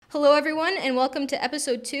Hello, everyone, and welcome to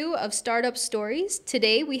episode 2 of Startup Stories.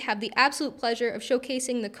 Today, we have the absolute pleasure of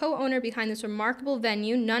showcasing the co-owner behind this remarkable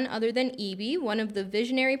venue, none other than Yby, one of the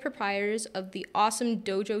visionary proprietors of the awesome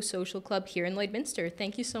Dojo Social Club here in Lloydminster.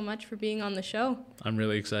 Thank you so much for being on the show. I'm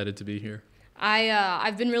really excited to be here.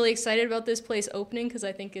 I've been really excited about this place opening because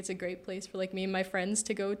I think it's a great place for me and my friends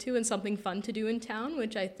to go to and something fun to do in town,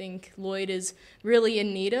 which I think Lloyd is really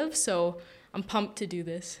in need of. So I'm pumped to do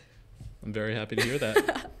this. I'm very happy to hear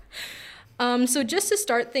that. So just to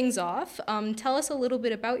start things off, tell us a little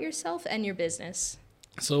bit about yourself and your business.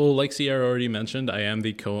 So like Sierra already mentioned, I am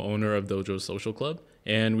the co-owner of Dojo Social Club,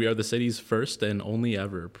 and we are the city's first and only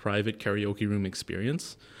ever private karaoke room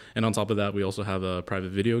experience. And on top of that, we also have a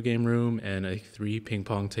private video game room and a 3 ping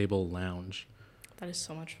pong table lounge. That is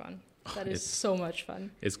so much fun. That is so much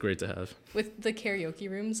fun. It's great to have. With the karaoke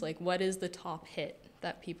rooms, what is the top hit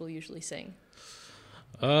that people usually sing?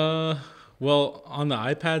 Well, on the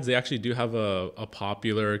iPads, they actually do have a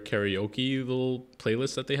popular karaoke little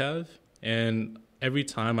playlist that they have. And every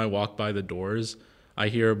time I walk by the doors, I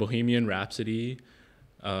hear Bohemian Rhapsody,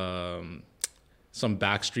 some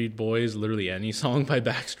Backstreet Boys, literally any song by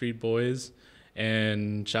Backstreet Boys.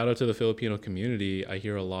 And shout out to the Filipino community. I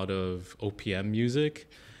hear a lot of OPM music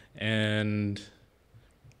and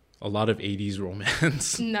a lot of 80s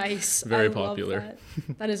romance. Nice. Very I popular. Love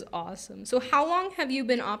that. That is awesome. So how long have you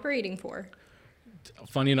been operating for?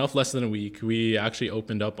 Funny enough, less than a week. We actually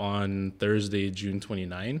opened up on Thursday, June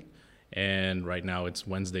 29. And right now it's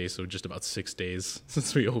Wednesday, so just about 6 days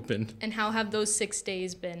since we opened. And how have those 6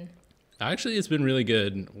 days been? Actually, it's been really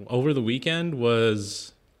good. Over the weekend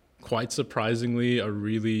was quite surprisingly a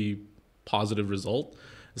really positive result,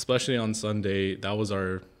 especially on Sunday. That was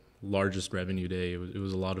our largest revenue day. It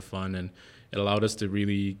was a lot of fun, and it allowed us to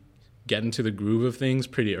really get into the groove of things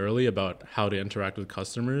pretty early about how to interact with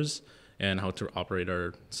customers and how to operate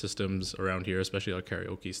our systems around here, especially our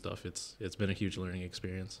karaoke stuff. It's been a huge learning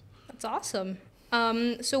experience. That's awesome.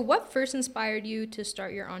 So what first inspired you to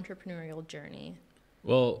start your entrepreneurial journey?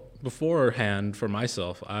 Well, beforehand, for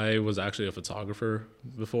myself, I was actually a photographer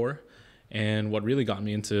before. And what really got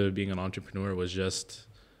me into being an entrepreneur was just,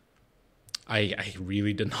 I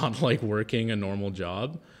really did not like working a normal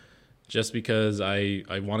job just because I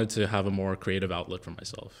wanted to have a more creative outlet for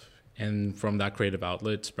myself. And from that creative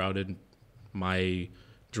outlet sprouted my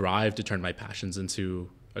drive to turn my passions into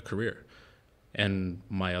a career. And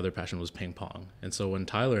my other passion was ping pong. And so when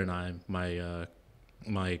Tyler and I,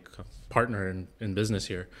 my partner in business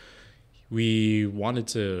here, we wanted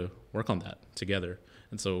to work on that together.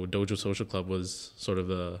 And so Dojo Social Club was sort of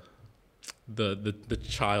the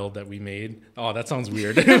child that we made. Oh, that sounds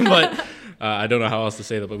weird, but I don't know how else to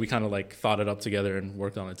say that. But we kind of thought it up together and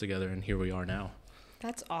worked on it together, and here we are now.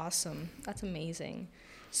 That's awesome. That's amazing.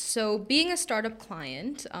 So being a startup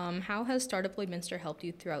client, how has Startup Lloydminster helped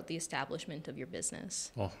you throughout the establishment of your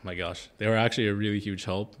business? Oh my gosh. They were actually a really huge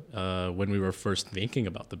help when we were first thinking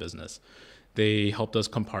about the business. They helped us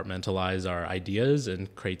compartmentalize our ideas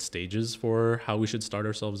and create stages for how we should start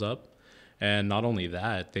ourselves up. And not only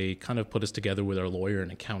that, they kind of put us together with our lawyer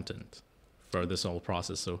and accountant for this whole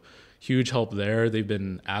process. So huge help there. They've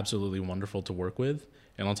been absolutely wonderful to work with.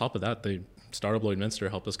 And on top of that, Startup Lloydminster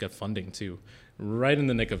helped us get funding too, right in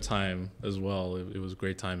the nick of time as well. It was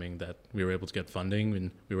great timing that we were able to get funding and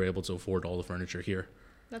we were able to afford all the furniture here.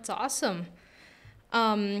 That's awesome.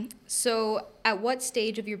 So at what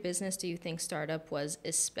stage of your business do you think startup was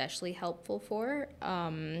especially helpful for?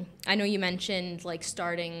 I know you mentioned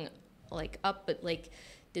starting up, but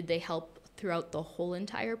did they help throughout the whole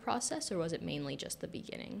entire process, or was it mainly just the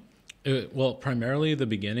beginning? Well, primarily the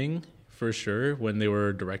beginning. For sure, when they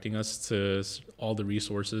were directing us to all the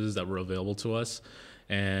resources that were available to us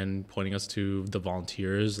and pointing us to the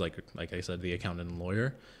volunteers, like I said, the accountant and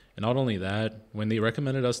lawyer. And not only that, when they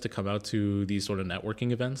recommended us to come out to these sort of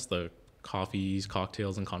networking events, the coffees,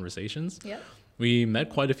 cocktails, and conversations, Yep. we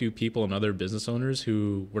met quite a few people and other business owners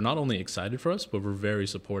who were not only excited for us, but were very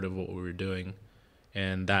supportive of what we were doing.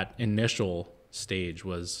 And that initial stage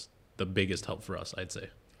was the biggest help for us, I'd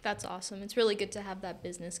say. That's awesome. It's really good to have that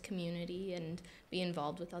business community and be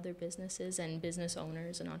involved with other businesses and business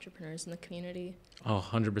owners and entrepreneurs in the community. Oh,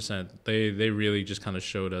 100%. They really just kind of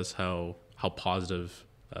showed us how positive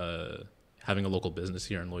having a local business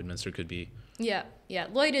here in Lloydminster could be. Yeah.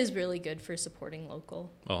 Lloyd is really good for supporting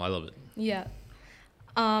local. Oh, I love it. Yeah.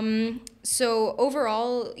 So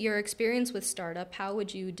overall, your experience with startup, how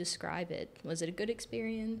would you describe it? Was it a good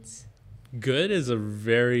experience? Good is a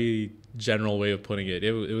very general way of putting it.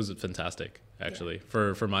 It was fantastic, actually.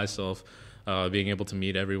 Yeah. For myself, being able to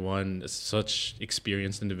meet everyone, such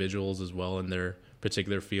experienced individuals as well in their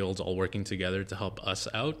particular fields all working together to help us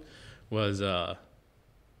out was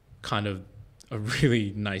kind of a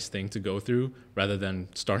really nice thing to go through, rather than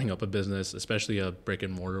starting up a business, especially a brick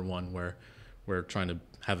and mortar one where we're trying to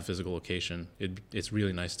have a physical location. It's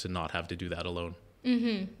really nice to not have to do that alone.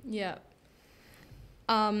 Yeah.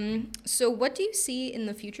 So what do you see in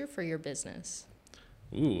the future for your business?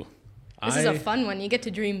 Ooh. This is a fun one. You get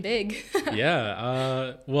to dream big.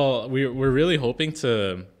 Yeah. Well, we're really hoping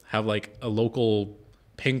to have like a local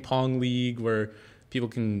ping pong league where people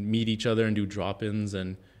can meet each other and do drop-ins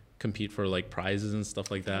and compete for like prizes and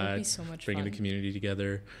stuff like that. That would be so much bringing fun. the community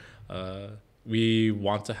together. We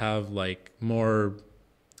want to have like more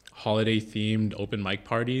holiday themed open mic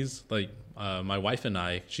parties. Like my wife and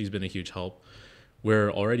I, she's been a huge help.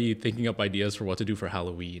 We're already thinking up ideas for what to do for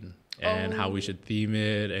Halloween and how we should theme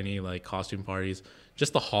it, any like costume parties.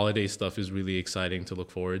 Just the holiday stuff is really exciting to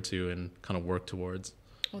look forward to and kind of work towards.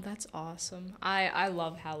 Oh, that's awesome. I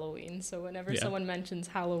love Halloween. So whenever someone mentions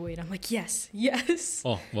Halloween, I'm like, yes.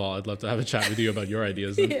 Oh, well, I'd love to have a chat with you about your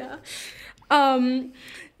ideas then. Yeah.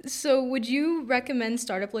 So would you recommend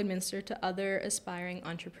Startup Lloydminster to other aspiring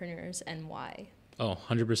entrepreneurs, and why? Oh,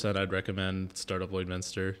 100% I'd recommend Startup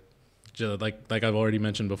Lloydminster. Like I've already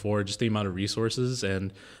mentioned before, just the amount of resources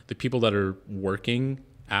and the people that are working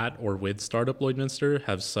at or with Startup Lloydminster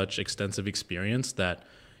have such extensive experience that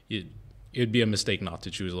it'd be a mistake not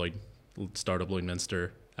to choose Startup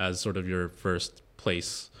Lloydminster as sort of your first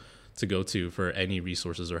place to go to for any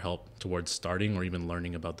resources or help towards starting or even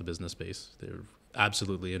learning about the business space. They're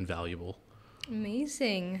absolutely invaluable.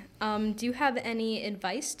 Amazing. Do you have any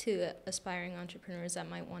advice to aspiring entrepreneurs that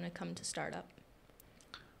might want to come to startup?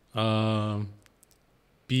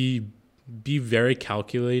 Be very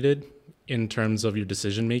calculated in terms of your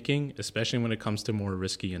decision making, especially when it comes to more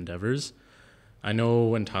risky endeavors. I know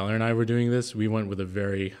when Tyler and I were doing this, we went with a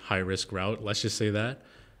very high risk route, let's just say that.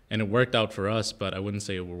 And it worked out for us, but I wouldn't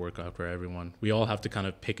say it will work out for everyone. We all have to kind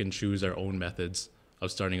of pick and choose our own methods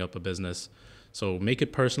of starting up a business. So make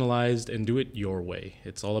it personalized and do it your way.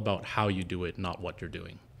 It's all about how you do it, not what you're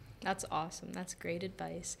doing. That's awesome. That's great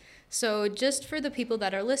advice. So just for the people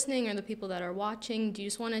that are listening or the people that are watching, do you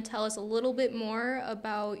just want to tell us a little bit more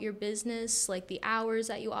about your business, like the hours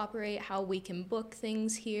that you operate, how we can book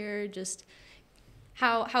things here, just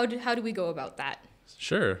how do we go about that?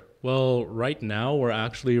 Sure. Well, right now we're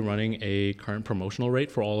actually running a current promotional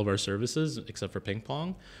rate for all of our services except for ping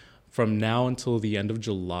pong. From now until the end of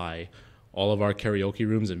July, all of our karaoke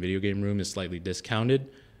rooms and video game room is slightly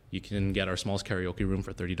discounted. You can get our smallest karaoke room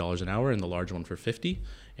for $30 an hour and the large one for $50.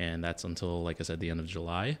 And that's until, like I said, the end of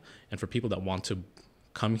July. And for people that want to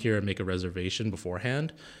come here and make a reservation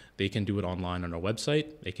beforehand, they can do it online on our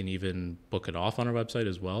website. They can even book it off on our website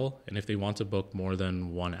as well. And if they want to book more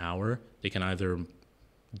than 1 hour, they can either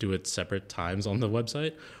do it separate times on the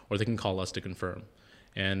website or they can call us to confirm.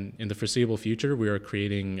 And in the foreseeable future, we are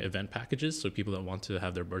creating event packages. So people that want to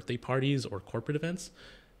have their birthday parties or corporate events,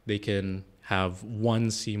 they can have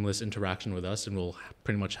one seamless interaction with us and we'll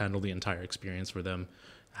pretty much handle the entire experience for them,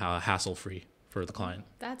 hassle-free for the client.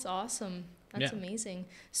 That's awesome. That's amazing.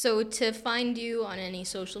 So to find you on any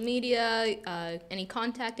social media, any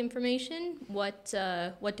contact information, what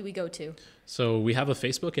do we go to? So we have a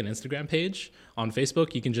Facebook and Instagram page. On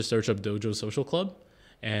Facebook, you can just search up Dojo Social Club.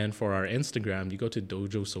 And for our Instagram, you go to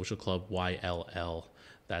Dojo Social Club YLL.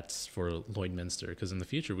 That's for Lloydminster, because in the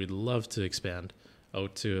future, we'd love to expand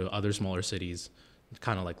out to other smaller cities,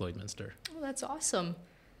 kind of like Lloydminster. Oh, that's awesome.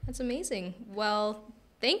 That's amazing. Well,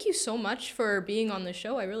 thank you so much for being on the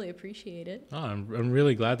show. I really appreciate it. Oh, I'm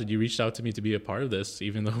really glad that you reached out to me to be a part of this,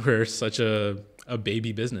 even though we're such a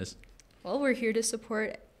baby business. Well, we're here to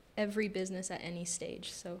support every business at any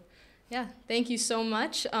stage. So, yeah, thank you so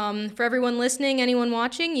much. For everyone listening, anyone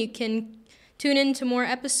watching, you can tune in to more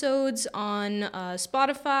episodes on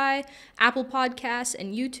Spotify, Apple Podcasts,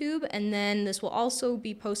 and YouTube. And then this will also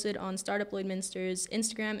be posted on Startup Lloydminster's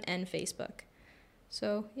Instagram and Facebook.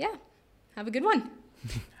 So, yeah, have a good one.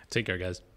 Take care, guys.